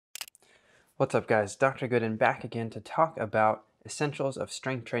What's up, guys? Dr. Goodin back again to talk about essentials of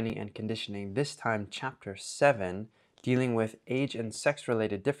strength training and conditioning, this time chapter 7, dealing with age and sex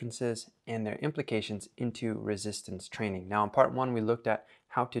related differences and their implications into resistance training. Now in part 1 we looked at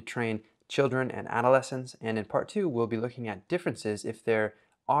how to train children and adolescents, and in part 2 we'll be looking at differences, if there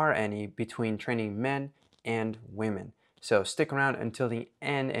are any, between training men and women. So stick around until the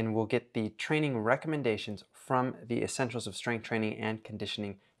end and we'll get the training recommendations from the Essentials of Strength Training and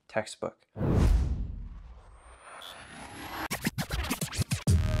Conditioning textbook.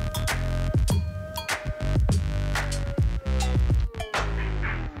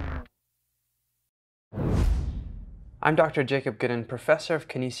 I'm Dr. Jacob Goodin, Professor of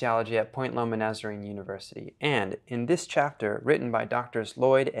Kinesiology at Point Loma Nazarene University, and in this chapter, written by Drs.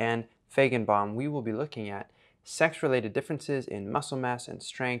 Lloyd and Feigenbaum, we will be looking at sex-related differences in muscle mass and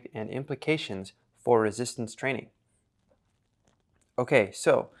strength and implications for resistance training. Okay,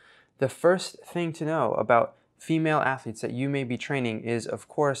 so the first thing to know about female athletes that you may be training is, of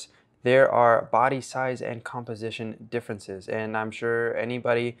course, there are body size and composition differences, and I'm sure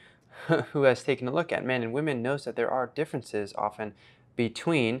anybody who has taken a look at men and women knows that there are differences often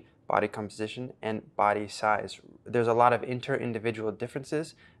between body composition and body size. There's a lot of inter-individual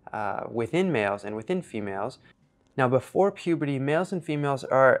differences within males and within females. Now, before puberty, males and females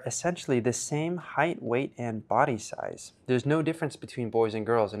are essentially the same height, weight, and body size. There's no difference between boys and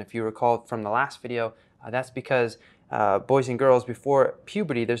girls, and if you recall from the last video, that's because boys and girls before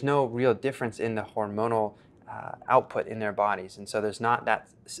puberty, there's no real difference in the hormonal output in their bodies, and so there's not that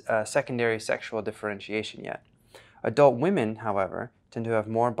secondary sexual differentiation yet. Adult women, however, tend to have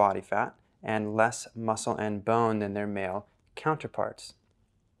more body fat and less muscle and bone than their male counterparts.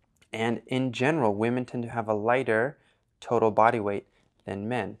 And in general, women tend to have a lighter total body weight than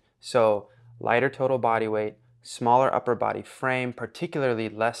men. So lighter total body weight, smaller upper body frame, particularly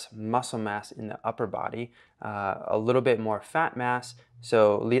less muscle mass in the upper body, a little bit more fat mass,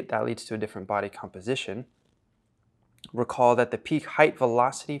 so that leads to a different body composition. Recall that the peak height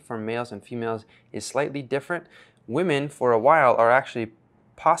velocity for males and females is slightly different. Women, for a while, are actually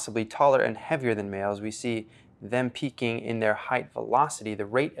possibly taller and heavier than males. We see them peaking in their height velocity, the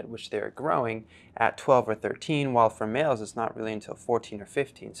rate at which they are growing, at 12 or 13, while for males it's not really until 14 or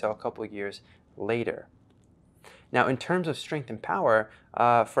 15, so a couple of years later. Now, in terms of strength and power,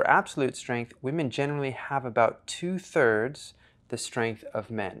 for absolute strength, women generally have about 2/3 the strength of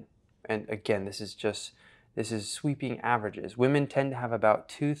men. And again, this is sweeping averages. Women tend to have about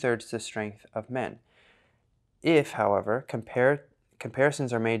 2/3 the strength of men. If, however,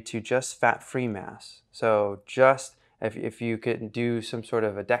 comparisons are made to just fat-free mass, so just if you could do some sort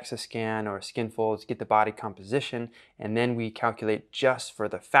of a DEXA scan or skin folds, get the body composition, and then we calculate just for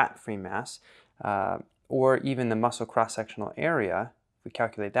the fat-free mass, or even the muscle cross-sectional area, if we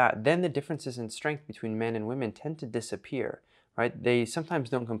calculate that, then the differences in strength between men and women tend to disappear, right? They sometimes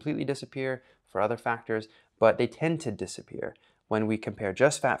don't completely disappear for other factors, but they tend to disappear when we compare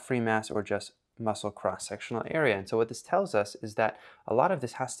just fat-free mass or just muscle cross-sectional area. And so what this tells us is that a lot of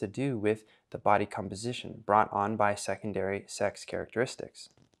this has to do with the body composition brought on by secondary sex characteristics.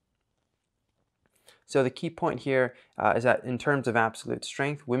 So the key point here is that in terms of absolute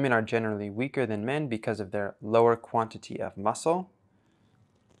strength, women are generally weaker than men because of their lower quantity of muscle.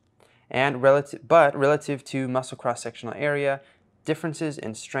 And relative to muscle cross-sectional area, differences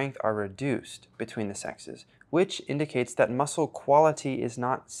in strength are reduced between the sexes, which indicates that muscle quality is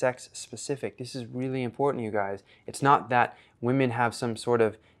not sex-specific. This is really important, you guys. It's not that women have some sort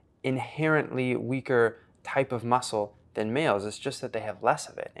of inherently weaker type of muscle than males. It's just that they have less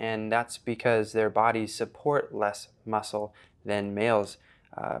of it, and that's because their bodies support less muscle than males'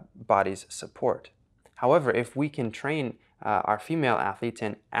 bodies support. However, if we can train our female athletes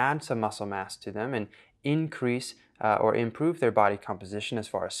and add some muscle mass to them and increase or improve their body composition as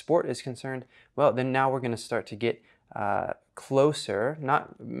far as sport is concerned, well, then now we're going to start to get closer,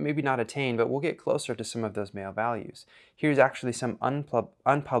 maybe not attain, but we'll get closer to some of those male values. Here's actually some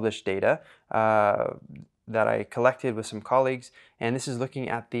unpublished data that I collected with some colleagues, and this is looking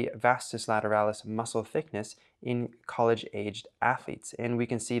at the Vastus lateralis muscle thickness in college-aged athletes. And we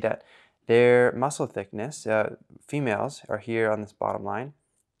can see that their muscle thickness, females are here on this bottom line.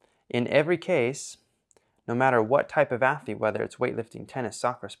 In every case, no matter what type of athlete, whether it's weightlifting, tennis,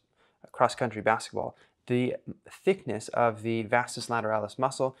 soccer, cross-country, basketball, the thickness of the vastus lateralis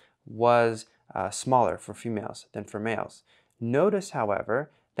muscle was smaller for females than for males. Notice,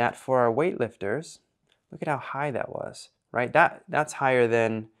 however, that for our weightlifters, look at how high that was, right? That's higher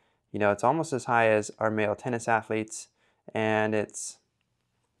than, it's almost as high as our male tennis athletes, and it's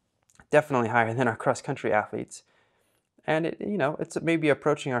definitely higher than our cross-country athletes. and it's maybe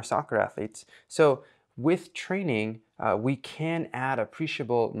approaching our soccer athletes. So with training, we can add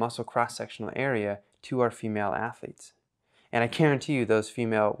appreciable muscle cross-sectional area to our female athletes. And I guarantee you those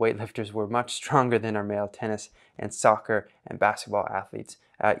female weightlifters were much stronger than our male tennis and soccer and basketball athletes,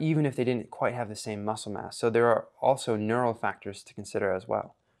 even if they didn't quite have the same muscle mass. So there are also neural factors to consider as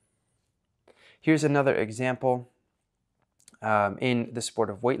well. Here's another example. In the sport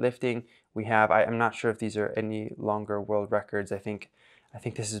of weightlifting, we have, I'm not sure if these are any longer world records. I think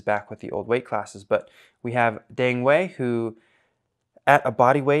this is back with the old weight classes, but we have Dang Wei, who at a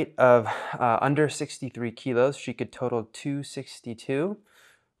body weight of under 63 kilos, she could total 262,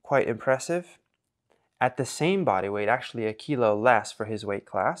 quite impressive. At the same body weight, actually a kilo less for his weight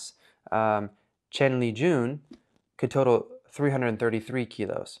class, Chen Li Jun could total 333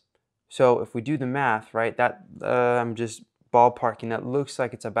 kilos. So if we do the math, right, that I'm just ballparking, that looks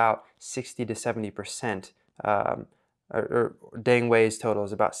like it's about 60 to 70%. Or Dang Wei's total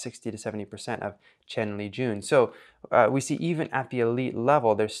is about 60 to 70% of Chen Li Jun. So we see even at the elite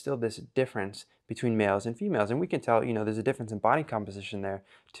level, there's still this difference between males and females. And we can tell, there's a difference in body composition there,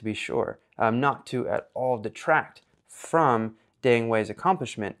 to be sure. Not to at all detract from Dang Wei's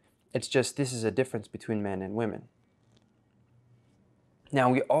accomplishment. It's just this is a difference between men and women. Now,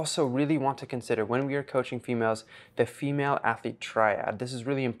 we also really want to consider, when we are coaching females, the female athlete triad. This is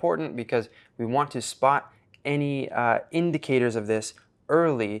really important because we want to spot any indicators of this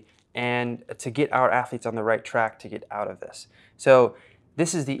early and to get our athletes on the right track to get out of this. So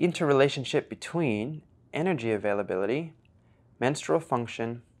this is the interrelationship between energy availability, menstrual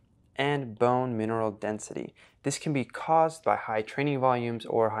function, and bone mineral density. This can be caused by high training volumes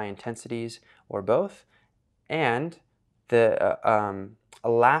or high intensities or both, and a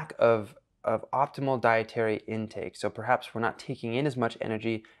lack of optimal dietary intake. So perhaps we're not taking in as much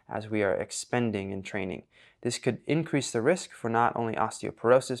energy as we are expending in training. This could increase the risk for not only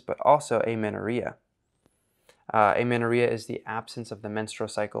osteoporosis, but also amenorrhea. Amenorrhea is the absence of the menstrual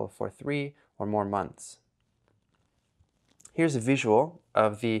cycle for 3 or more months. Here's a visual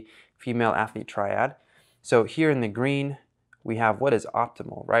of the female athlete triad. So here in the green, we have what is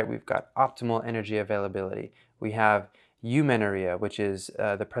optimal, right? We've got optimal energy availability. We have eumenorrhea, which is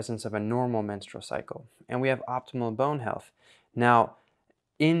the presence of a normal menstrual cycle. And we have optimal bone health. Now,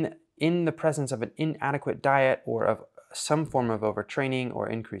 in the presence of an inadequate diet or of some form of overtraining or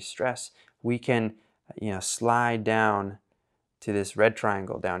increased stress, we can slide down to this red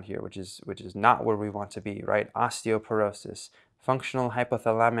triangle down here, which is not where we want to be, right? Osteoporosis, functional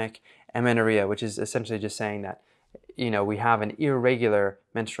hypothalamic amenorrhea, which is essentially just saying that we have an irregular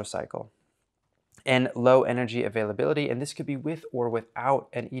menstrual cycle, and low energy availability, and this could be with or without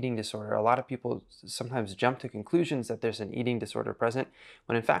an eating disorder. A lot of people sometimes jump to conclusions that there's an eating disorder present,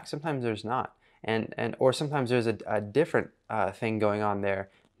 when in fact sometimes there's not, or sometimes there's a different thing going on there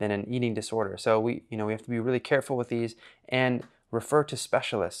than an eating disorder. So we have to be really careful with these and refer to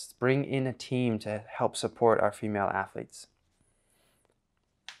specialists. Bring in a team to help support our female athletes.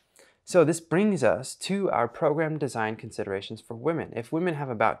 So this brings us to our program design considerations for women. If women have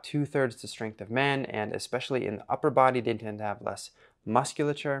about 2/3 the strength of men, and especially in the upper body, they tend to have less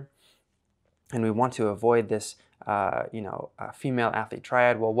musculature, and we want to avoid this female athlete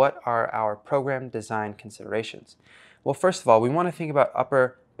triad. Well, what are our program design considerations? Well, first of all, we want to think about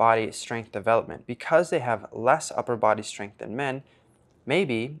upper body strength development. Because they have less upper body strength than men,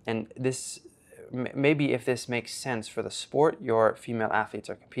 maybe if this makes sense for the sport your female athletes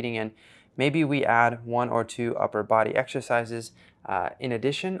are competing in, maybe we add 1 or 2 upper body exercises in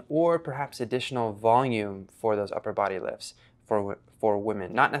addition, or perhaps additional volume for those upper body lifts for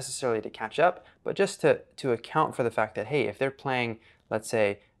women. Not necessarily to catch up, but just to account for the fact that, hey, if they're playing, let's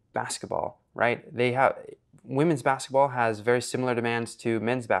say, basketball, right? Women's basketball has very similar demands to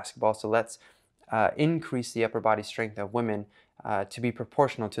men's basketball, so let's increase the upper body strength of women to be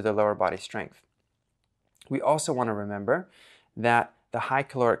proportional to the lower body strength. We also want to remember that the high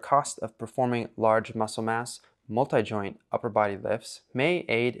caloric cost of performing large muscle mass, multi-joint upper body lifts may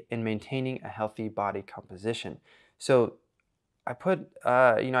aid in maintaining a healthy body composition. So I put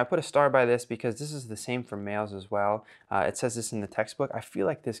a star by this because this is the same for males as well. It says this in the textbook. I feel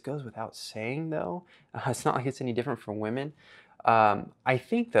like this goes without saying, though. It's not like it's any different for women. I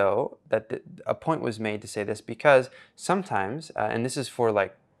think, though, that a point was made to say this because sometimes, and this is for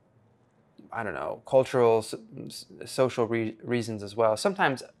cultural, social reasons as well.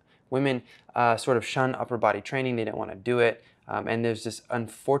 Sometimes women sort of shun upper body training. They don't want to do it. And there's this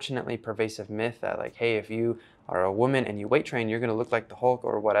unfortunately pervasive myth that hey, if you are a woman and you weight train, you're going to look like the Hulk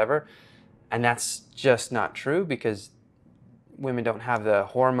or whatever. And that's just not true because women don't have the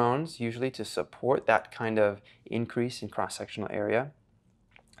hormones usually to support that kind of increase in cross-sectional area.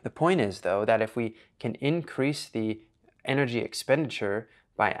 The point is, though, that if we can increase the energy expenditure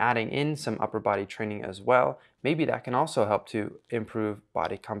by adding in some upper body training as well, maybe that can also help to improve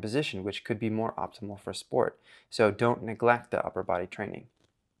body composition, which could be more optimal for sport. So don't neglect the upper body training.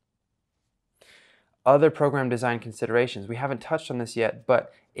 Other program design considerations. We haven't touched on this yet,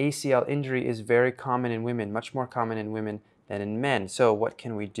 but ACL injury is very common in women, much more common in women than in men. So what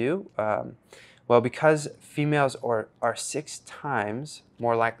can we do? Well, because females are 6 times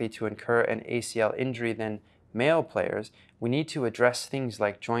more likely to incur an ACL injury than male players, we need to address things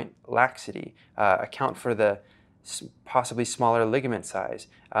like joint laxity, account for the possibly smaller ligament size,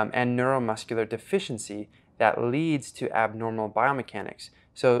 and neuromuscular deficiency that leads to abnormal biomechanics.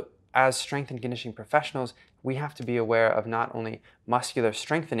 So as strength and conditioning professionals, we have to be aware of not only muscular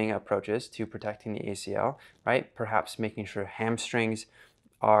strengthening approaches to protecting the ACL, right? Perhaps making sure hamstrings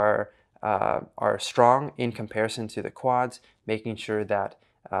are strong in comparison to the quads, making sure that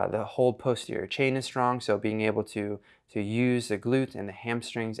the whole posterior chain is strong, so being able to use the glute and the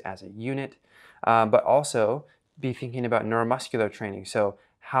hamstrings as a unit, but also be thinking about neuromuscular training. So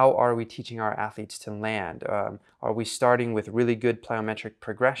how are we teaching our athletes to land? Are we starting with really good plyometric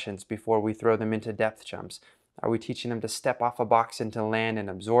progressions before we throw them into depth jumps? Are we teaching them to step off a box and to land and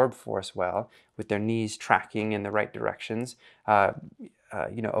absorb force well with their knees tracking in the right directions?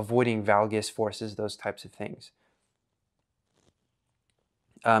 Avoiding valgus forces, those types of things.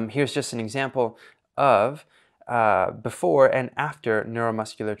 Here's just an example of before and after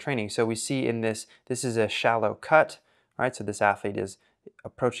neuromuscular training. So we see in this is a shallow cut, right? So this athlete is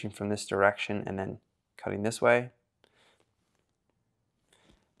approaching from this direction and then cutting this way.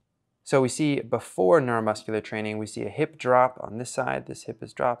 So we see before neuromuscular training, we see a hip drop on this side, this hip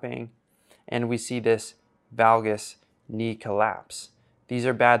is dropping, and we see this valgus knee collapse. These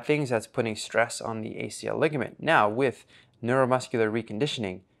are bad things. That's putting stress on the ACL ligament. Now with neuromuscular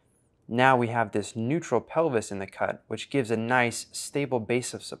reconditioning, now we have this neutral pelvis in the cut, which gives a nice stable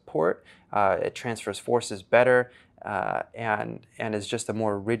base of support. It transfers forces better and is just a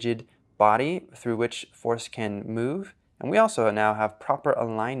more rigid body through which force can move. And we also now have proper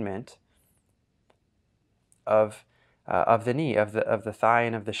alignment of the knee, of the thigh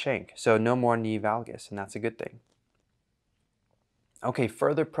and of the shank. So no more knee valgus, and that's a good thing. Okay,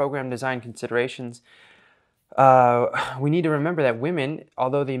 further program design considerations. We need to remember that women,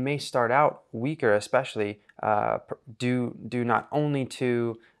 although they may start out weaker, especially due not only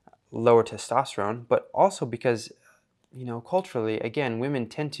to lower testosterone, but also because, culturally, again, women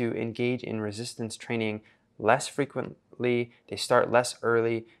tend to engage in resistance training less frequently. They start less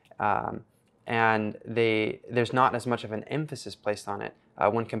early, and there's not as much of an emphasis placed on it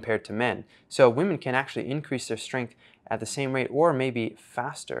when compared to men. So women can actually increase their strength at the same rate or maybe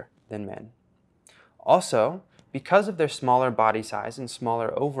faster than men. Also, because of their smaller body size and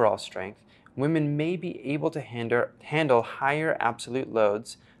smaller overall strength, women may be able to handle higher absolute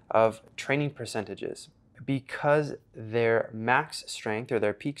loads of training percentages. Because their max strength or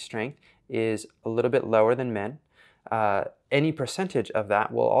their peak strength is a little bit lower than men, any percentage of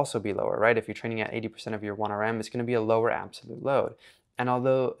that will also be lower, right? If you're training at 80% of your 1RM, it's going to be a lower absolute load. And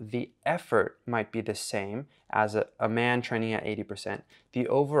although the effort might be the same as a man training at 80%, the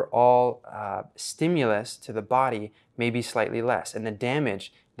overall stimulus to the body may be slightly less, and the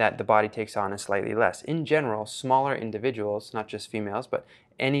damage that the body takes on is slightly less. In general, smaller individuals, not just females, but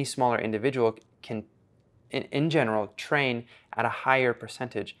any smaller individual can, in general, train at a higher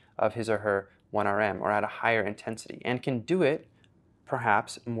percentage of his or her 1RM or at a higher intensity, and can do it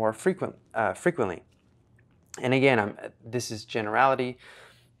perhaps more frequently. And again, this is generality,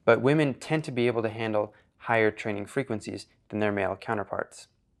 but women tend to be able to handle higher training frequencies than their male counterparts.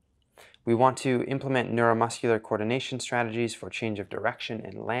 We want to implement neuromuscular coordination strategies for change of direction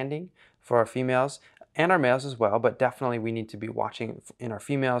and landing for our females and our males as well, but definitely we need to be watching in our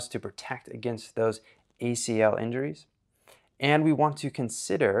females to protect against those ACL injuries. And we want to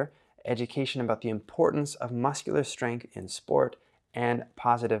consider education about the importance of muscular strength in sport and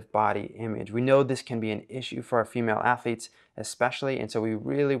positive body image. We know this can be an issue for our female athletes especially, and so we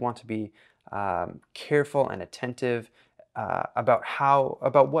really want to be careful and attentive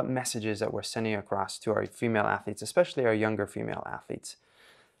about what messages that we're sending across to our female athletes, especially our younger female athletes.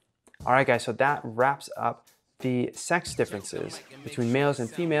 All right, guys, so that wraps up the sex differences between males and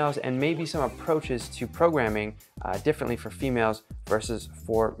females, and maybe some approaches to programming differently for females versus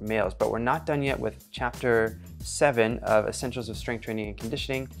for males. But we're not done yet with Chapter 7 of Essentials of Strength Training and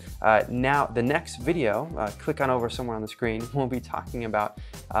Conditioning. Now, the next video, click on over somewhere on the screen, we'll be talking about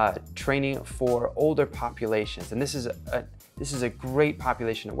training for older populations. And this is a great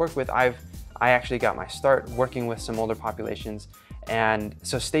population to work with. I actually got my start working with some older populations. And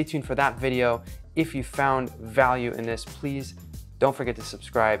so stay tuned for that video. If you found value in this, please don't forget to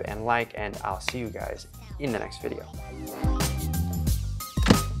subscribe and like, and I'll see you guys in the next video.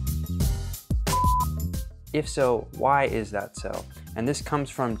 If so, why is that so? And this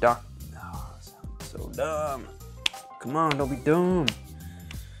comes from oh, sounds so dumb. Come on, don't be dumb.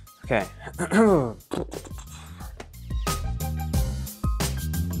 Okay.